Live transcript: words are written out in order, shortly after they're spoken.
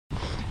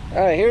All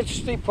right, here's the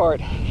steep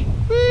part.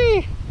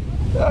 Whee!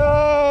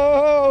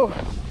 Oh!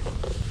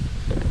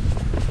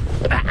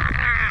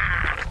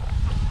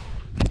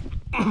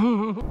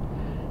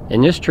 In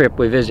this trip,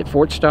 we visit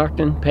Fort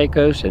Stockton,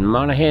 Pecos, and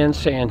Monahans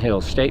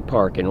Sandhills State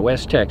Park in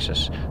West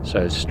Texas,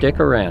 so stick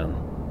around.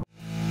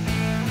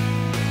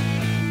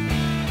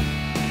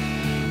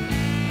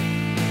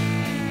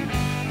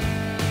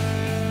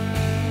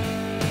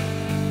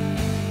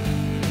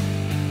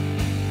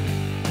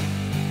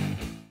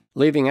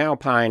 Leaving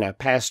Alpine, I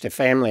passed a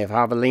family of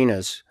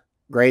javelinas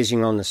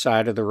grazing on the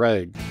side of the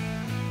road.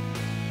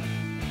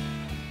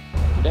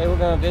 Today we're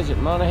going to visit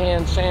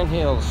Monahans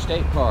Sandhills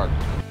State Park.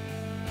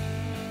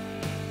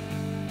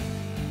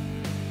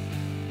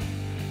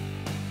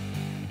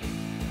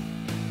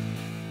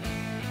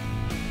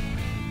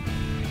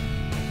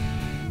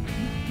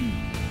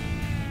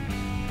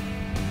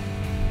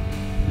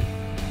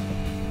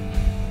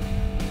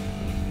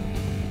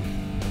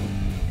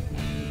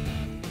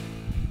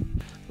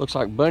 Looks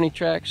like bunny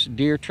tracks,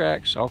 deer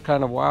tracks, all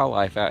kind of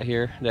wildlife out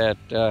here that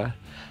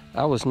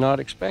I was not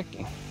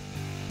expecting.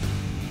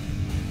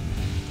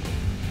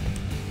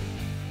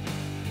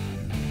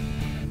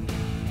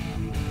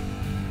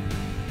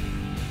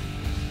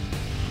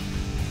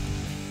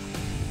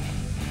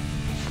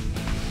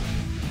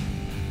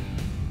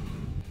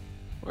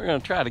 We're going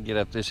to try to get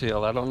up this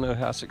hill. I don't know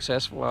how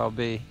successful I'll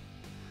be,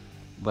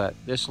 but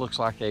this looks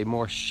like a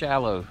more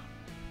shallow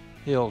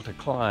hill to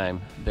climb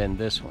than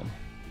this one.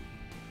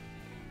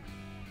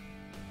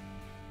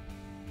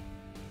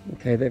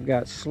 Okay, they've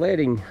got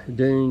sledding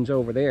dunes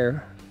over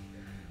there.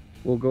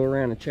 We'll go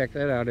around and check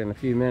that out in a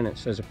few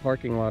minutes. There's a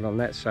parking lot on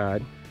that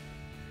side.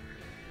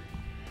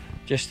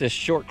 Just this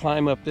short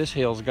climb up this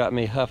hill's got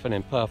me huffing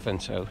and puffing,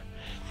 so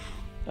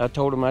I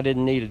told them I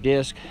didn't need a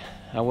disc.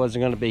 I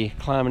wasn't going to be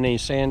climbing any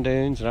sand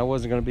dunes, and I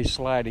wasn't going to be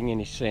sliding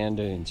any sand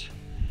dunes.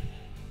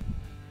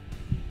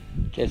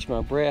 Catch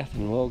my breath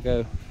and we'll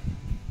go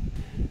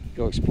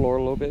explore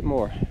a little bit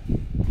more.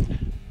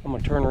 I'm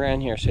going to turn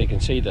around here so you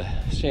can see the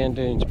sand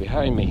dunes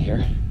behind me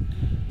here.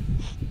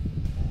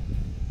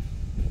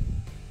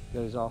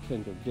 Goes off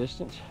into the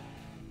distance.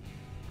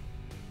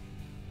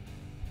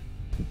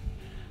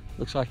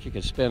 Looks like you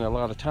could spend a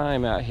lot of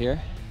time out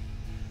here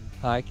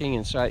hiking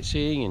and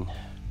sightseeing and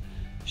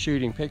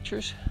shooting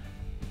pictures.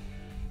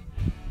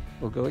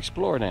 We'll go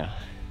explore now.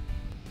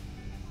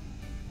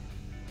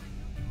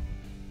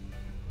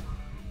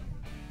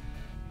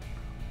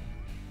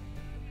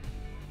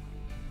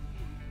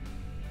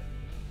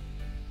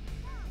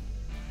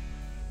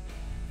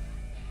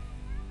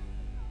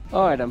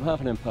 All right, I'm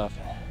huffing and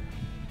puffing.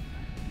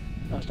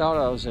 I thought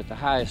I was at the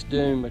highest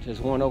dune, but there's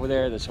one over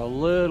there that's a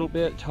little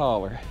bit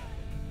taller.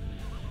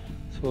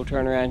 So we'll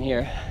turn around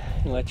here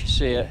and let you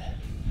see it.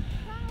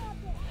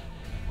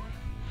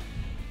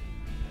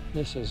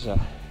 This is the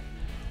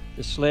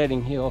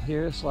sledding hill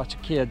here. There's lots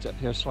of kids up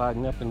here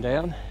sliding up and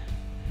down.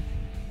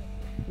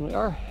 We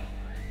are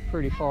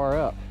pretty far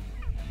up.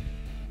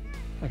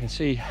 I can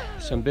see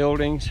some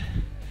buildings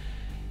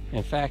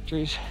and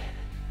factories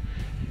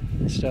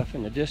and stuff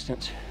in the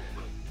distance.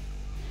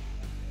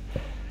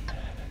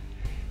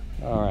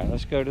 All right,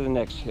 let's go to the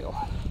next hill.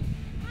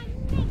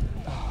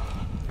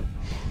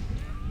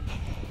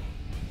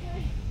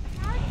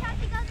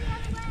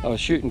 I was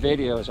shooting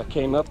video as I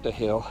came up the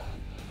hill,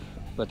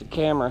 but the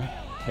camera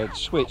had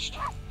switched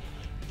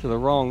to the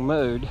wrong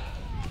mode.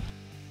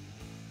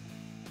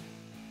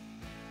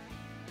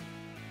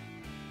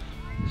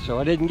 So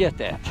I didn't get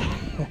that,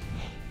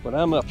 but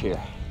I'm up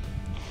here.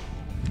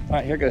 All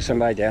right, here goes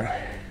somebody down.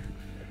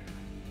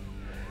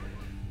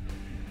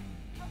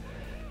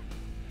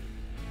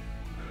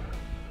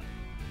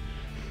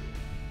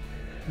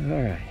 All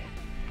right.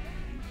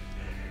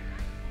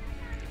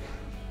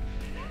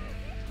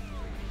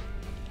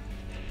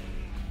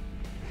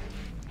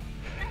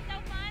 That's no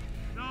fun?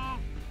 No.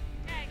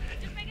 Okay,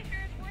 just making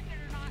sure it's worth it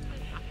or not.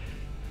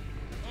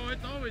 Oh,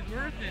 it's always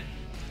worth it.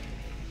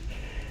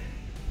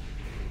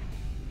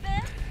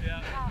 This?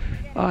 Yeah.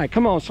 Oh, All right,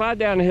 come on, slide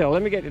down the hill.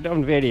 Let me get it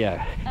on video.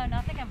 oh no,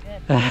 I think I'm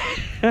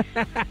good.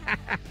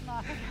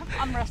 No,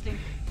 I'm resting.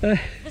 This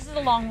is a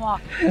long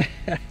walk. Yeah,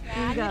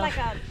 I need like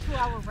a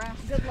 2-hour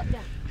rest. Good luck. Yeah.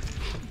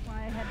 That's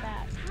why I had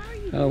that. How are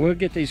you? We'll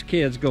get these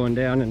kids going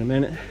down in a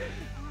minute.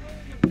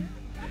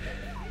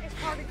 It's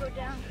hard to go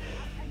down.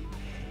 I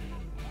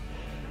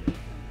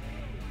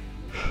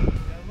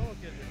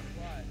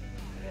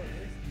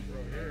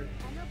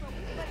know,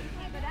 but you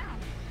can't go down.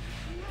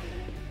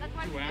 That's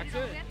why You we wax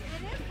get it? It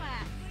is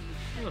wax.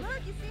 Look,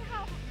 you see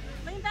how?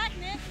 Lean back,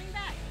 Nick. Lean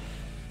back.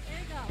 There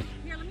you go.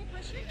 Here, let me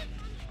push you.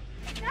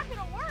 It's not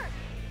gonna work.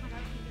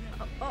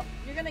 Oh,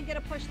 you're gonna get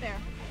a push there.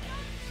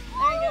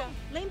 There you go.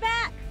 Lean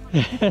back. All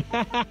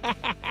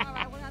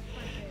right, well that's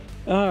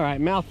perfect. All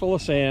right, mouthful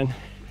of sand.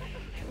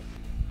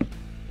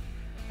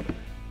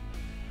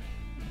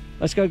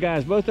 Let's go,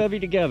 guys. Both of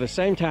you together,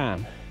 same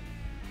time.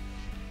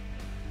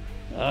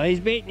 Oh, he's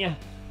beating you.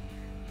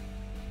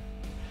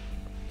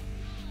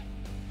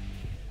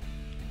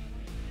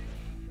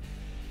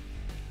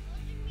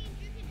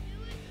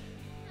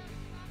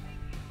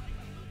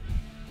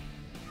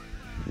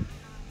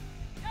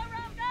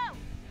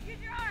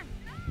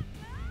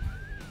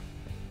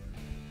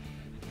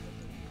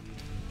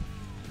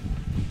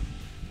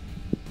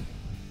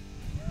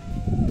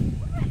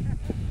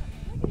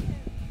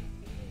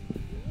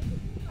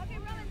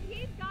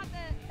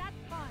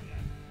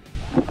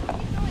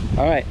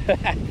 All right.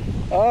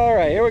 All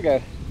right, here we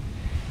go.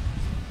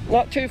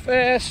 Not too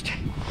fast.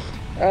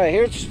 All right,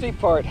 here's the steep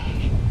part.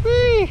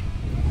 Whee!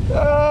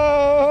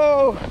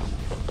 Oh!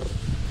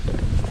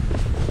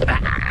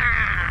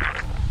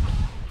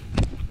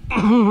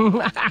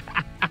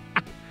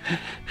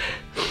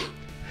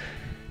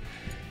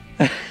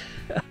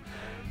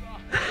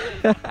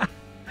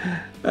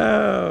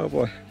 Oh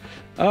boy.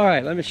 All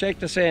right, let me shake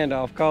the sand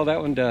off. Call that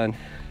one done.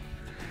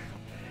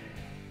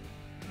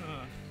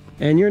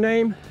 And your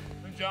name?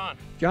 I'm John.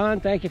 John,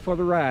 thank you for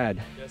the ride.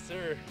 Yes,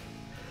 sir.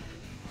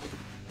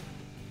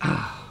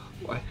 Oh,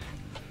 boy.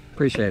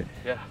 Appreciate it.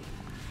 Yeah.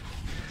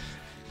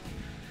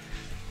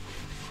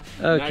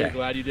 Okay. Now you're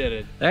glad you did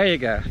it. There you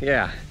go.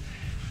 Yeah.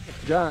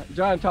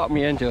 John talked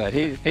me into it.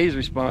 He's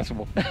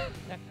responsible.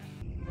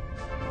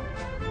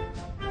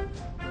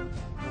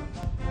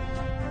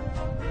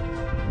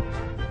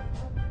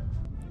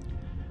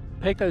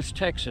 Pecos,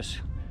 Texas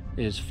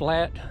is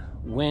flat,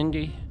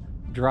 windy,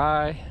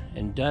 dry,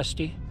 and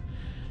dusty.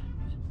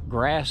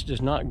 Grass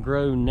does not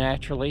grow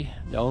naturally.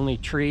 The only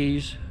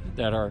trees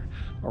that are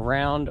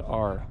around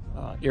are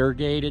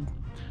irrigated,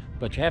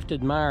 but you have to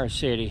admire a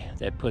city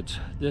that puts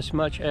this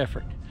much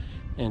effort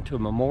into a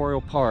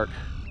memorial park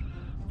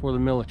for the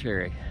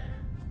military.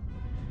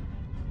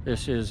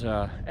 This is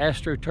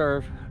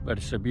AstroTurf, but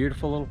it's a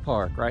beautiful little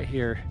park right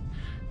here,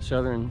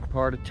 southern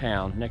part of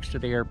town, next to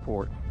the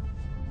airport.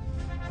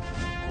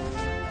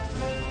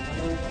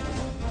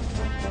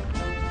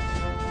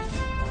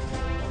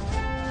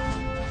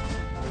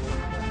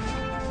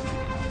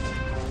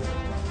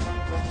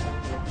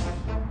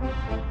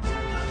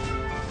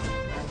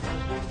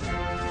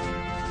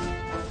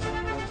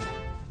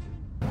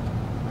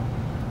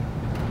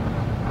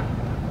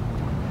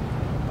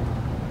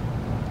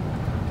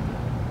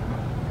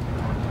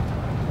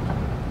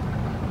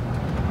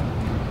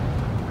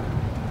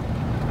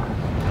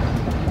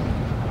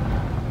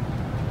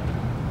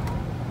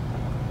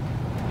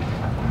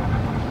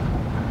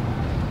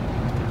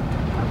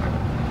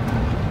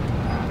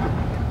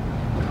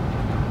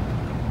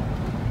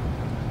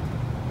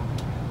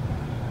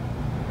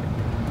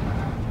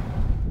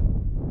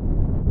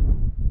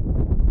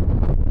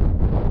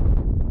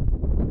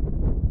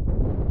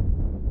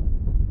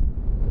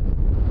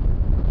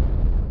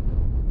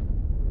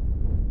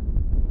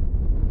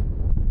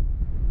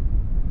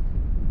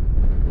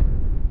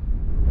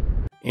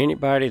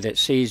 Anybody that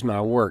sees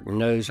my work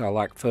knows I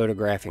like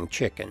photographing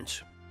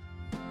chickens.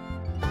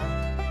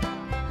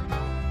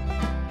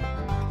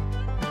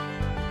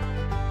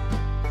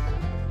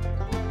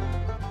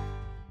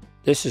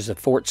 This is the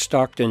Fort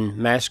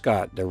Stockton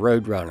mascot, the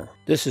Roadrunner.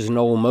 This is an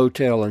old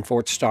motel in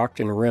Fort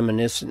Stockton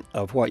reminiscent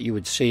of what you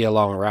would see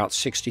along Route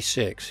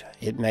 66.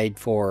 It made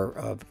for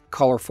a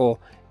colorful,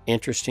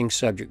 interesting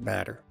subject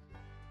matter.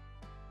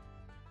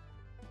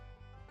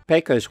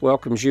 Pecos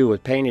welcomes you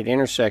with painted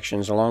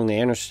intersections along the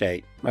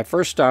interstate. My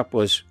first stop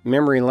was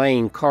Memory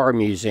Lane Car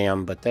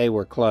Museum, but they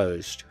were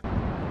closed.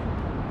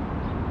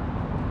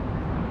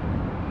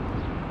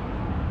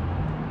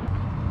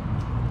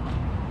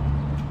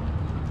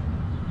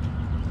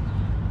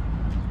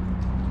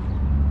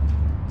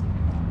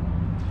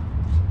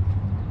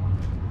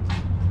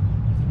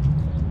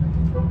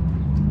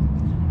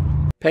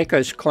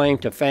 Pecos' claim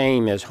to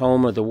fame as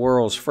home of the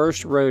world's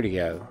first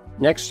rodeo.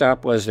 Next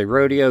stop was the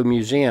Rodeo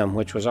Museum,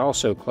 which was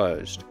also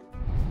closed.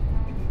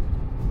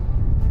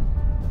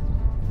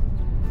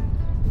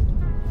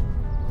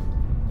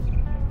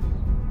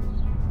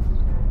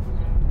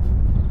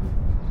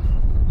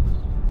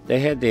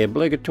 They had the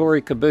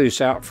obligatory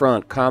caboose out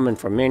front, common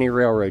for many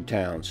railroad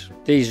towns.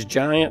 These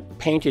giant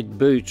painted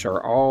boots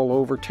are all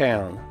over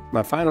town.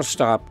 My final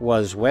stop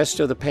was west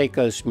of the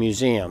Pecos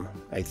Museum,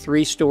 a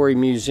 3-story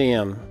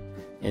museum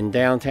in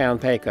downtown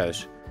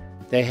Pecos.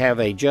 They have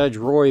a Judge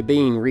Roy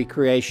Bean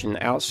recreation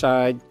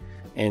outside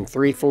and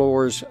 3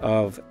 floors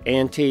of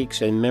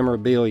antiques and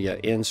memorabilia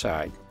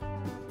inside.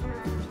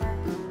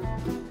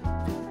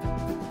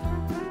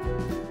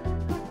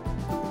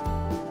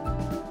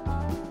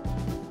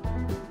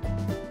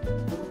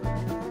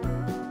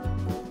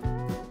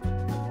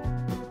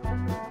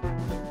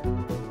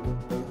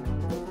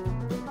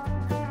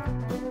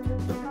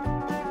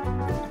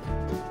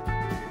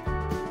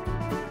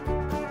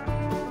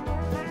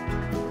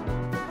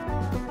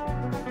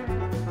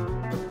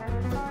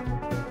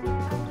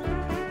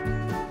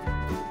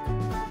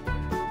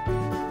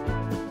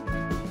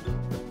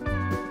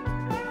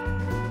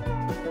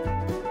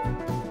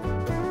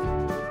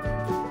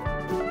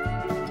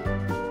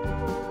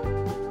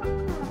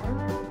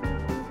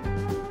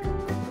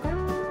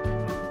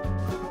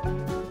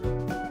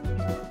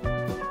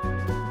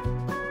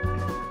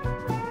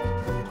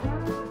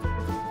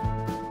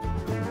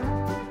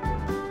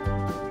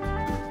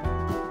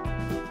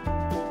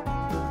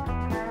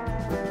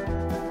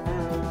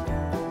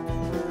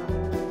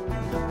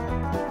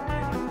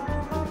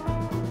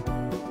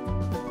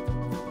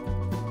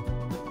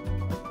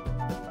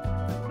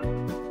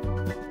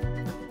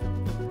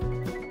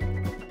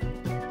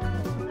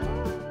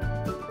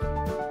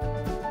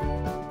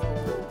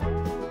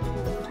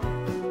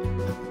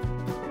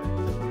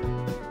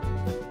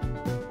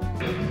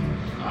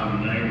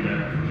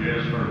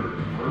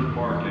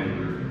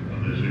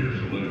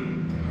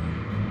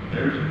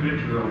 There's a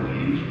picture on the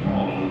east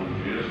wall of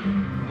this,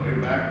 way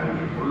back when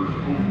we first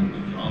opened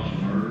the Johnson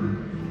murder,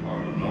 or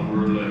the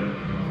number 11,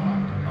 I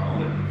like to call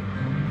it.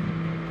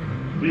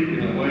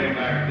 Speaking of way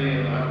back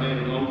then, I've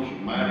been told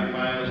some mighty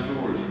fine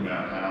stories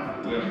about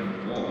how the West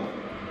was won.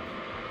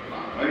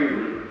 My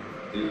favorite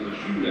is the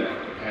shootout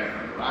that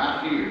happened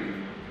right here.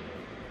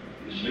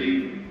 You see,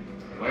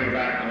 way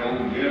back when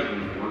old Jess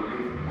was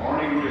working,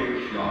 Barney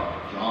Riggs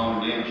shot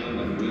John Denson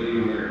and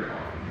William Earhart.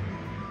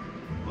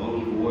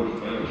 Those boys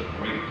fell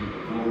straight to the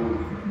floor,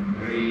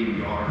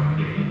 graveyard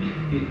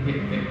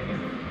dead.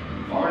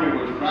 Barney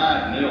was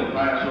tried in El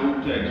Paso,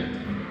 Texas.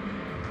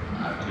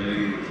 I tell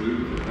you the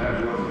truth, if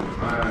that wasn't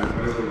trying to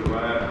fail the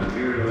ride from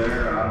here to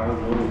there, I don't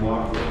know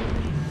what was.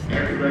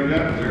 After they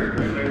got there,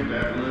 they let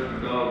that little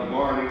dog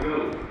Barney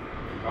go.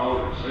 They called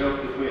it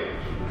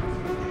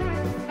self-defense.